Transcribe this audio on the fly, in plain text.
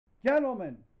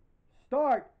Gentlemen,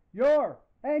 start your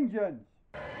engines.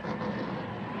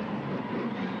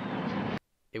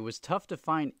 It was tough to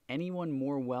find anyone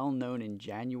more well known in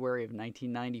January of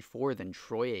 1994 than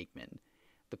Troy Aikman.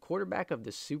 The quarterback of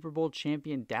the Super Bowl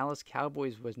champion Dallas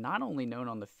Cowboys was not only known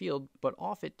on the field, but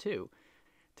off it too.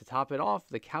 To top it off,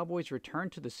 the Cowboys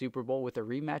returned to the Super Bowl with a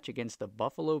rematch against the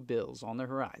Buffalo Bills on the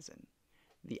horizon.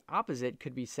 The opposite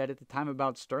could be said at the time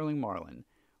about Sterling Marlin.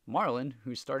 Marlin,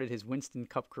 who started his Winston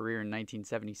Cup career in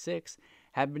 1976,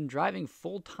 had been driving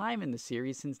full-time in the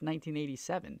series since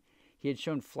 1987. He had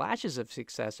shown flashes of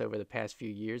success over the past few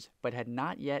years, but had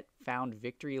not yet found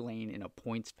victory lane in a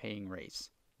points-paying race.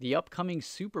 The upcoming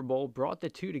Super Bowl brought the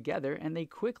two together, and they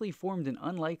quickly formed an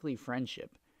unlikely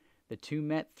friendship. The two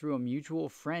met through a mutual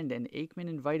friend, and Aikman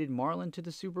invited Marlin to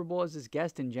the Super Bowl as his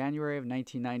guest in January of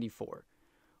 1994.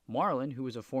 Marlin, who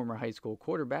was a former high school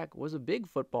quarterback, was a big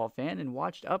football fan and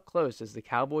watched up close as the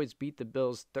Cowboys beat the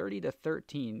Bills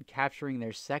 30-13, capturing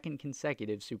their second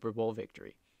consecutive Super Bowl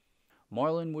victory.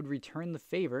 Marlin would return the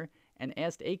favor and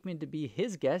asked Aikman to be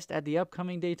his guest at the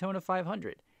upcoming Daytona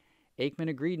 500. Aikman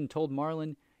agreed and told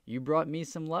Marlin, "You brought me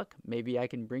some luck, maybe I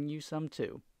can bring you some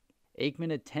too."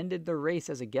 Aikman attended the race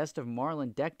as a guest of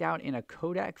Marlin, decked out in a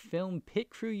Kodak film pit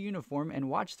crew uniform, and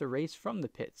watched the race from the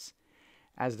pits.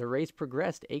 As the race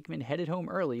progressed, Aikman headed home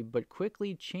early, but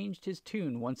quickly changed his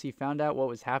tune once he found out what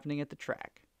was happening at the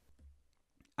track.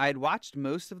 I had watched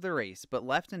most of the race, but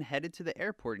left and headed to the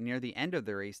airport near the end of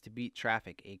the race to beat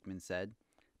traffic, Aikman said.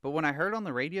 But when I heard on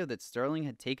the radio that Sterling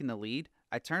had taken the lead,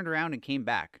 I turned around and came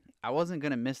back. I wasn't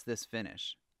going to miss this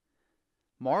finish.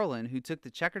 Marlin, who took the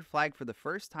checkered flag for the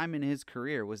first time in his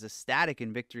career, was ecstatic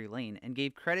in victory lane and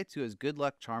gave credit to his good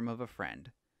luck charm of a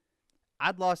friend.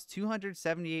 "I'd lost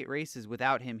 278 races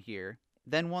without him here,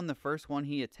 then won the first one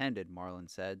he attended," Marlin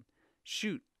said.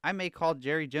 "Shoot, I may call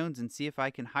Jerry Jones and see if I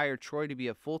can hire Troy to be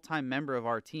a full-time member of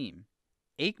our team."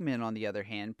 Aikman, on the other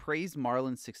hand, praised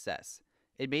Marlin's success.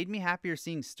 "It made me happier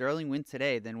seeing Sterling win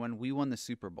today than when we won the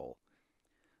Super Bowl."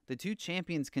 The two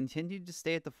champions continued to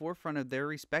stay at the forefront of their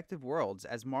respective worlds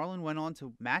as Marlin went on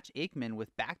to match Aikman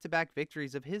with back-to-back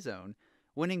victories of his own,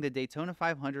 winning the Daytona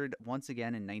 500 once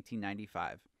again in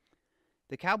 1995.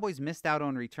 The Cowboys missed out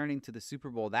on returning to the Super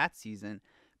Bowl that season,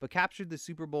 but captured the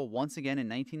Super Bowl once again in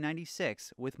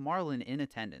 1996 with Marlin in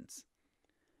attendance.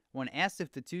 When asked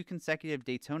if the two consecutive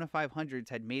Daytona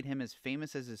 500s had made him as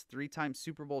famous as his three-time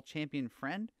Super Bowl champion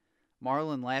friend,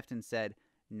 Marlin laughed and said,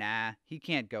 "Nah, he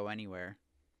can't go anywhere."